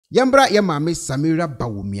Yambra ya mame Samira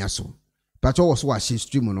Bawumia so. But also wa share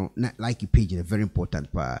stream no na like page is very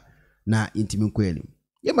important pa na intimi kweli.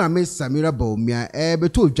 Ya mame Samira Bawumia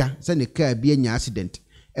beto dwa se ne car bi anya accident.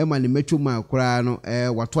 Ma ne metro man kura no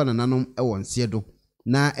wato na nanom wonse do.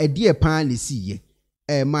 Na edie pan ne siye.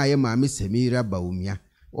 Ma ya mame Samira Bawumia.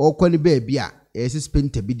 Okoni ba bia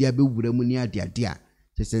suspend bi dia be wura mu ni ade a.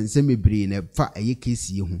 Se sense mebre na fa eye case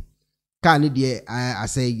ye hu. Ka ne de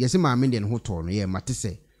asay yesi mame de ne ho to no ye mate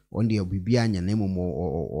se on de bibia anya na momo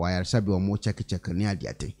o ayarsa bi o mo check ne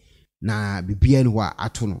ade na bibia ni wa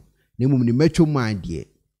ato no na mum ni metro man de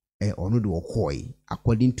ono de okoi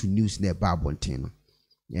according to news na ba bonten no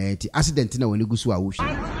ti accident na woni gusu a wo hwe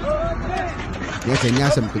yes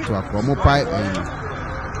enya sam keto akro mo pai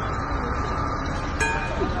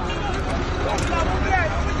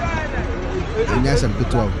enya sam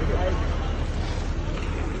keto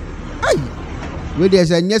we dey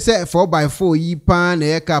say nyese 4x4 yi pan na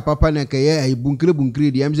eka papa na keye ai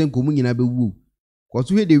bunkire di amzen ko mu nyina bewu ko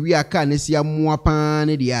so he de wi aka na sia moa pan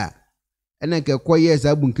ne dia ena ke koye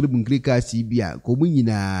za bunkire ka si bia ko mu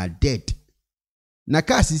nyina dead na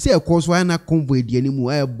ka si se ko so na convoy di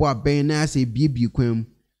animu bo aben na se biebie kwam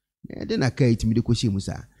de na ka itimi de ko hye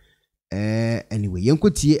musa anyway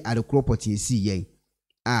yenkotie ade cropoti si yen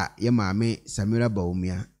ye maame Samira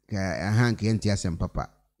Bawumia ka hank yenti asem papa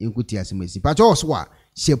inkuti asimesi pacho oswa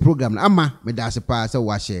share program ama me da se pa se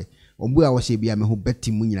wa share ombu a wa share bia me ho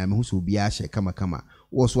beti mu nyina me ho so bia share kama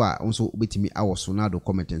wo so a onso obetimi awoso na do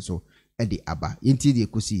comment so e de aba yenti de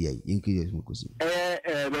kosi ye yenti de kosi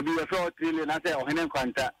baby we so trile na se ohene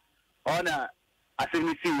kwanta ona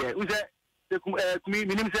asimisi ye uze kumi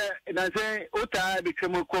minim se na se ota be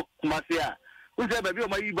twemo ko Kumasi a uze baby o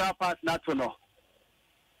mayi ba pass na to no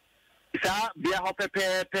sa bia ho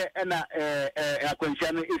pepepe na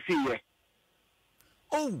akwanhia no esiye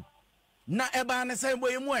oh na eba na say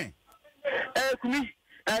boyemu kumi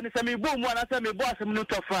ni se me bo mu na se me bo asem no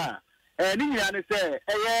tofa ni nyina ne se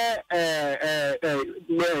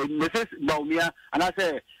Mrs. Bawumia ana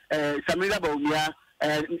se Samira Bawumia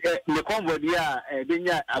ne convoy dia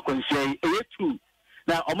benya akwanhia eyetu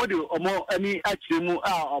na omo ani achiremu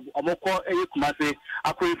a omokọ Kumasi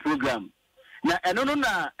akoyi program na eno no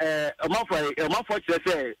na omafo kire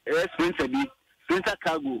se sprinter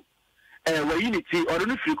cargo wa unity or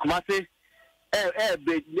no free Kumasi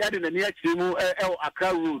be yade na ni achiremu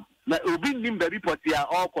Accra road na obi nim be report ya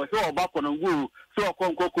okọ so oba konongu so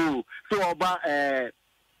okonkoko so oba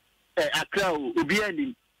Accra obi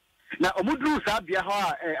anim na omudru sa bia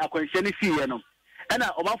ho akwanhye ne fiye no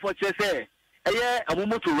na omafo kire se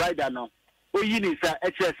motor rider no oyi ni sa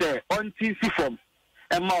kire se onti si form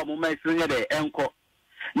emma o mama isinya de enko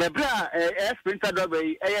na bra sprinter driver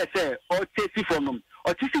say o chase for no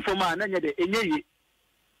o chase for ma na nya de enyeyi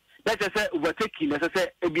that say overtake na say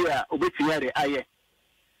ebia obetinya de aye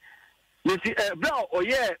nti bra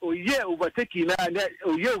oye overtake na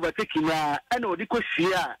ana odi ko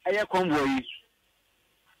hia aye convoy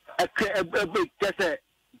say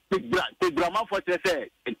big grandma for say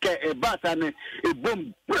bata ne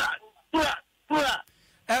bom bra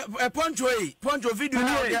Poncho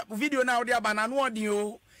video now dia banana odi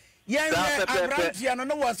o yen abrantia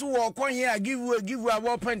no was wo kon here give you a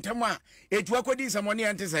open tema etu akodi samoni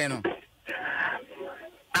ante say no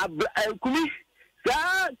kumi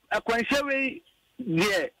sa akwanhyewe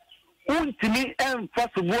ye untimi emfa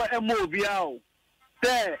sobo emo obia o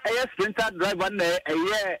say sprinter driver na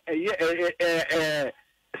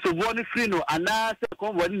sobo ni free no ana say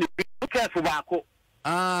convoy ni careful baako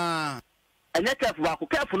anya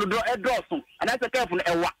careful no do edoso ana say careful no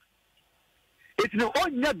ewa it no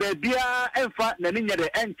onya babia emfa na ni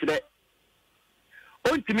nyere enkyere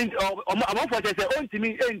ontimi omafo say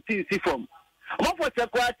ontimi entin si form omafo say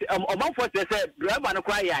kwat omafo say driver no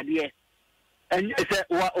kwa yade en say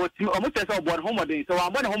otimi omafo say obon homodin so wa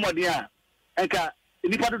bon homodin a enka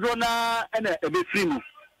nipa do na na ebe free mu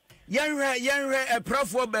yenhwe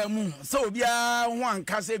profo ba mu so obia ho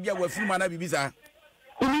anka say bia wa free mu na bibisa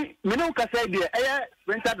me no ka say de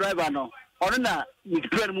sprinter driver no ono na ni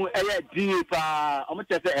plan mu DA pa omo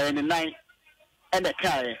tese ni 9 and the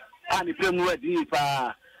car and plan mu DA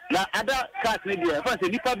pa na other cars ni de fa say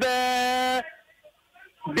nipa be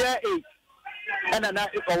there 8 and na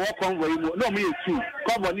owo convoy mu no me 2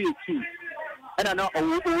 convoy ni 2 and na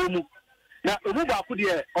owo mu na omu ba ku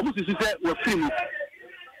de omo susu say wa free mu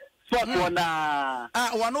so na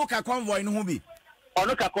wano ka convoy no hu bi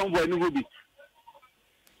ono ka convoy no hu bi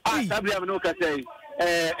Sabria no ka say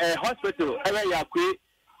hospital ya kwe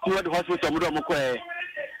toward hospital mudo mo ko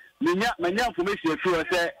manya information fi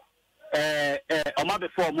say o ma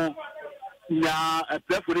before mo nya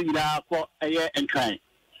prefo ni nyina ko enkran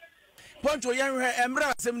Poncho yan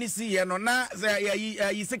emra asem ni si ye no na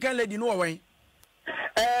yi second lady no wen.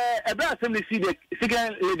 Ebra asem ni si the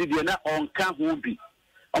second lady de na on ka ho bi.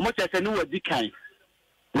 Omo chese no wadi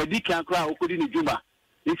kan kra okodi ni juma.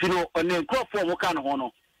 Nti no on enkrofo mo ka no ho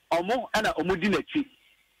no. Omo ana omo di na chi.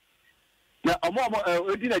 Na omo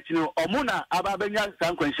odi na chi no omo na aba banya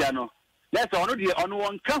sankwanhia no. Let's ono de ono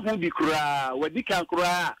won ka ho bi kra wadi kan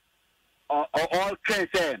kra. All train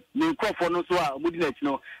say me nkofo no so a omudi na chi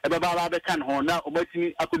no ebeba ba kan ho na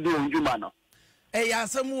obatimi akodu onjuma no ya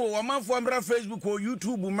asem wo omanfo amra Facebook or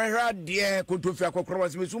YouTube mehra de kotofi akokoro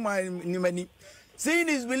wasme suma nimani seeing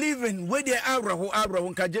is believing we dey abraho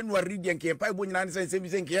nka January de nke pa bo nyina nse bi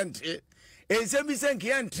se nke yente bi se nke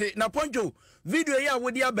yente na Poncho video ya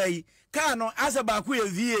wodi abai ka no asa ba ku ye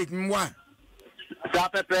V8 mwa sa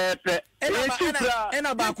pepe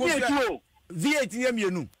ena ba ku V8 ye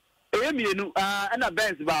mienu mienu ana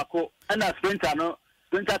Benz baako ana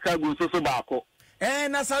sprinter cargo so baako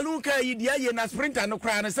na saloon ka yi dia ye na sprinter no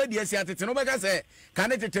kra na se dia si atete no beka se ka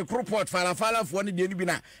ne tete cropot fala fo ne dia ni bi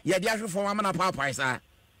na ye dia hwefo ma na papa sa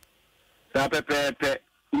pepe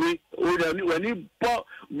ni wani po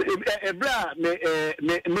ebra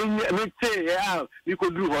me te ya mi ko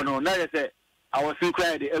duru ho no na ye se awo sin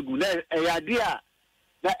kra de egu na ya dia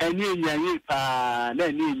na eni enyan pa na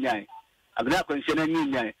eni enyan abna ko nse na eni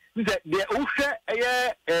enyan the ushe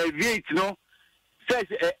V8 no says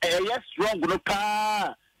strong no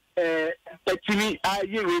pa chimi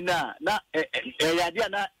ayewe na yadia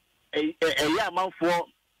na ya manfo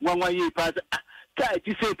wanwa yi pa ka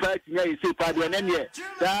ti say pa ti ya say pa de na ne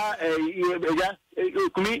da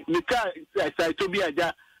kumi mika sai to bi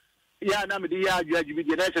aja ya na me de ya ajuajubi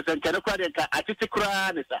de na se san kana kwa de ka atete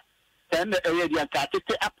kura ne sa tan ya dia ka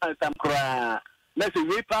atete apansam kura na se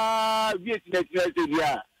we pa V8 na ti ya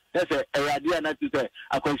dia that's a idea not to say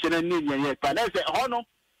a question need ye but that's hono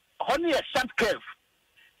a sharp curve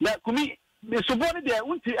na kumi me subone de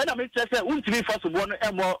unti na me say unti me first subone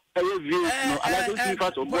e mo view no ala unti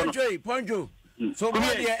first subone Poncho so go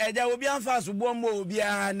de eja obi anfa subone mo obi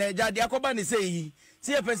a na eja de akoba ne say yi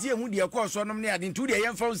se e pese ehu de course no ne ade ntu de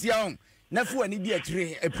ye mfa nsia on na fu ani bi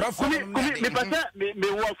atire e platform me pese me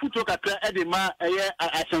wo futo kakra e de ma eye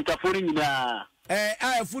asenkafo ni nyina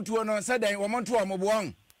a futo no se dan wo monto omobo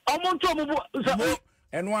on omonto omobo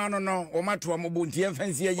eno ano no o mato omobo ntie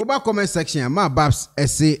fancy ayi oba comment section ma babs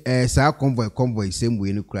ese sa convoy same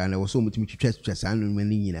way no kura na wo so mutimi twetwa sa anu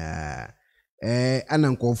mani nyina ana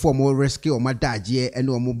nkofo mo rescue o madaje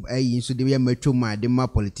ene o mo ayi nso de ya matwo ma de ma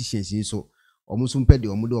politicians nso o mo so mpede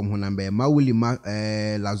o mo de o mo namba ma wuli ma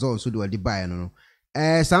lazon so de o de bae no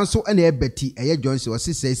sanso ene ebeti eye Johnson o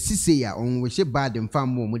sise ya on we hye bad mfa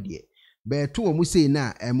mo de be to o mo sei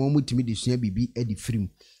na mo mutimi de sua bibi e di frim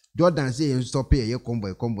Jordan say you stop here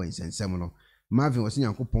convoy nsensem no Marvin was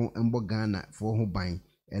Yankopon embo Ghana for ho ban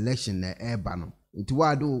election na eba no nti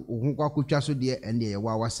wado ho kwakotwa so de ene ye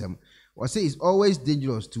wasem was say it's always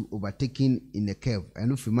dangerous to overtaking in a curve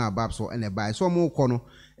and if ma bab so ene bai so mo kɔ no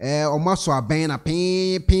o maso aban na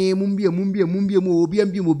pin mumbie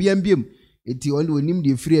obiambiem nti onde onim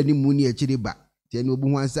de free ani mu ne akiri ba te ne obu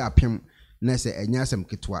ho ansa apem na se enya asem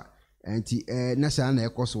ketwa anti national na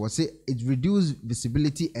ekoso was say it reduce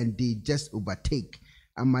visibility and they just overtake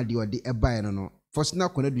amadi or the eba no first na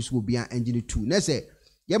kona du so bia engine 2 na say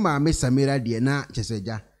ye ma me Samira de na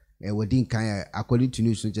cheseja wadin kan according to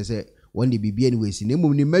news no chese one de bibia ni we si na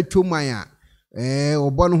mum ni matwo man a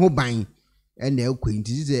obo no ho ban na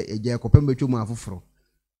ekwanti se eja kopem matwo man afoforo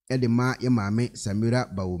e de ma ye ma me Samira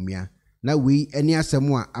Bawumia na we ani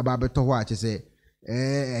asem a aba beto ho a chese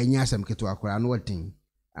enya asem keto akora no watin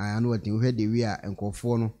anu watin we de wi a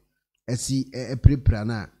enkofo no asi prepare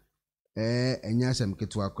na enya asem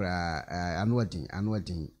keto akora anu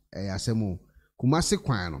watin asemu Kumasi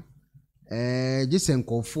kwan no gise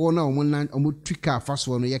enkofo na omo twika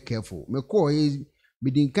afaso no ye careful me ko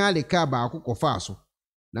bidinka de ka ba akokofa aso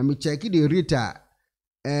na me check the rita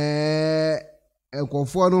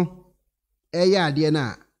enkofo no ya ade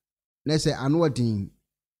na se anu watin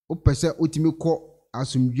opese otimi ko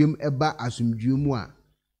asumdwem eba asumdwem mu a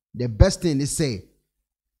the best thing is say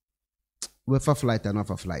we for flight and not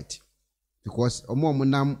for flight because omo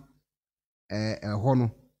nam ho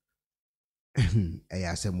no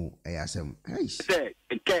ayasemu say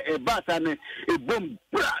ke basa ne bom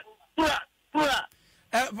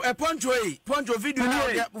Poncho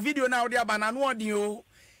video now dia banana odi o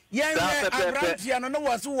yen abrantia no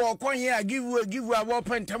was wo kon here give a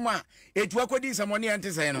open tema etu akodi samoni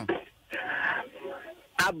ante say no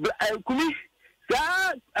kumi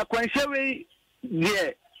sa akwanshewe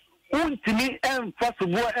de untimi emfa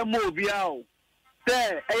sobo emo bia o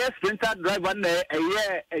say sprinter driver na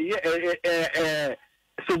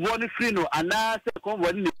so one free no ana say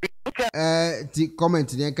convoy ni the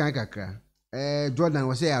comment ni kan kakra Jordan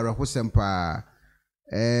was say arahosem pa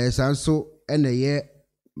sanso ene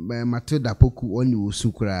Matilda Poku oni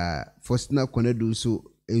usukra Faustina Konedu so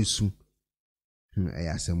esu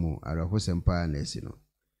ayasemo arahosem pa na esi no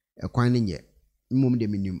ekwan ni nye mmom de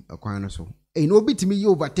minim ekwan no so no bitimi ye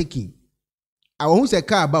overtaking awo say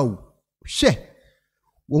car ba wo hwe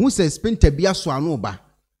wo say sprinter bia so anu ba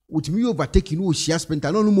utimi overtaking no hia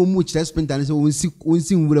sprinter no mo mu kire sprinter no say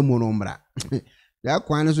onsi nwura mo no mra ya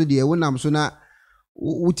kwan no so de wonam so na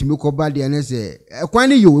utimi ko ba de na say kwan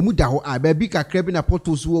ni yo mu da ho ba bi kakra bi na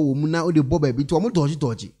portos wo mu na o de boba bi to mo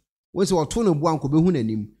toji won say oto no bu anko be hu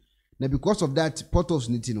nanim na because of that portos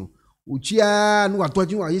niti no uchia no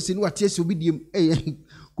atoji wa yesi no atiesi obi diem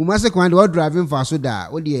Kumasi kwan de driving for so da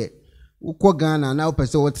o de ukọ Ghana na o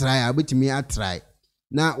pese o try abetimi a try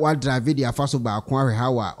na wa drive de afa so ba ko ahwe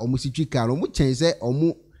hawa o mu sitwi car o mu chen se o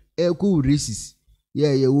mu eku races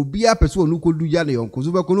ye obi a pese onu kodu ya na yonko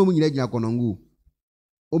so be ko no mu nyina gina konongo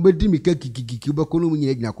obedi mi ka kikiki be ko no mu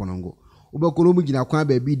nyina gina konongo obe ko no mu gina kwan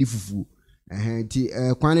ba bi di fufu ti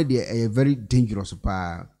kwan de very dangerous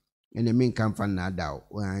pa ene men kan fan na dawo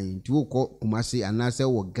nti wo ko Kumasi anase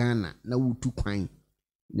wo Ghana na wutu kwan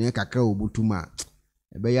na kakra obutuma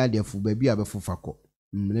ebe ya de fu ba bi abefufa ko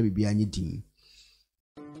na bibia anyi din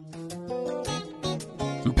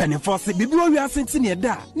Mpenifo se bibi o wiase nti ne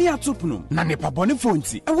da ne atopno na ne pabone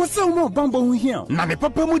fonti e wo se wo bambo hu hia na ne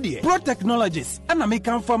papa mu de Pro Technologies ana me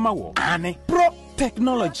kan fama wo ane Pro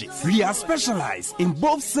Technologies. We are specialized in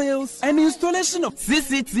both sales and installation of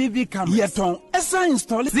CCTV cameras. Yeton, esa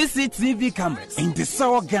install CCTV cameras in the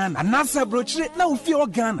Sour Ghana and NASA brochure now fear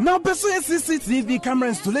Ghana. Now beso CCTV camera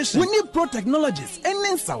installation. We need Pro Technologies and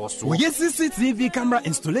then Sawaso. We get CCTV camera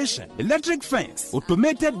installation, electric fence,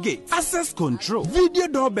 automated gate, access control, video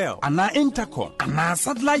doorbell, and our intercom, and our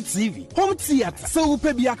satellite TV, home theater, so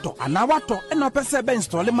upebiato, and our wato, and our pesebe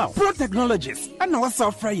install them out. Pro Technologies and our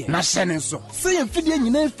software. Na shenenso. Say fidie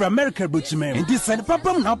nyina from America brochimem and this and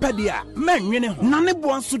papa na padia men nwene ho na ne bo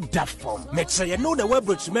anso da form make sure you know the web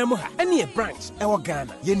brochimem ha any branch e wo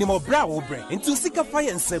Ghana ye ni mo bra wo bre into sika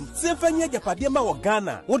fire nsem se fanya japade ma wo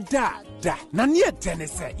Ghana wo da na ne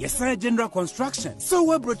tenese ye say general construction so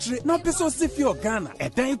web brochire na peso si fi o Ghana e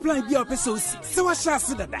dan plan bi o peso si se wa sha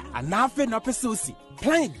se dada ana afi na peso si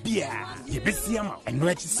plan bia ye besi ama eno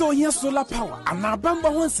achi so here solar power ana bamba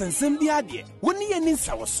ho nsensem bi ade woni ye ni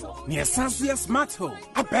nsawoso ne esanso ye smart home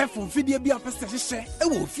abefo fidie bi apese hye e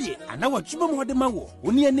wo fie ana watwuma mo de ma wo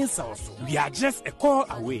woni ye ni nsawoso we are just a call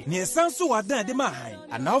away ne esanso wadan de ma han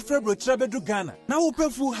ana ofre brochira bedu Ghana na wo pe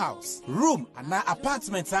full house room ana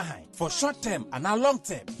apartment han for short term ana long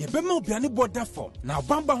term ye be ma obiane border form na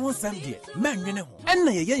bamba ho nsem de menwene ho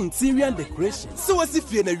enna ye interior decoration so wasi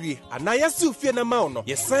fie na wie ana yesu fie na ma no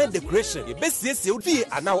yes sign decoration ye besiesie fie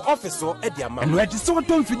ana office o e de ama no e so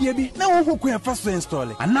to mfidie bi na wo hokwa fa so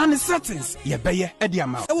install ana ne settings ye beye e de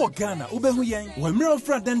ama e wo Ghana wo behu yen wo mira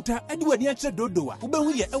ofra denta e de wani a che dodoa wo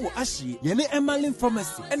behu ye e wo ahie ye ne Emerlin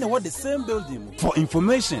Pharmacy e na wo the same building. For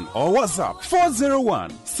information or WhatsApp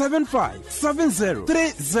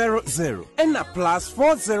 401-7570-300 and a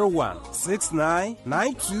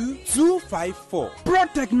 +401-6992-254. Pro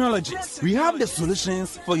Technologies. We have the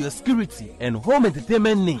solutions for your security and home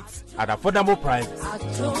entertainment needs at affordable prices.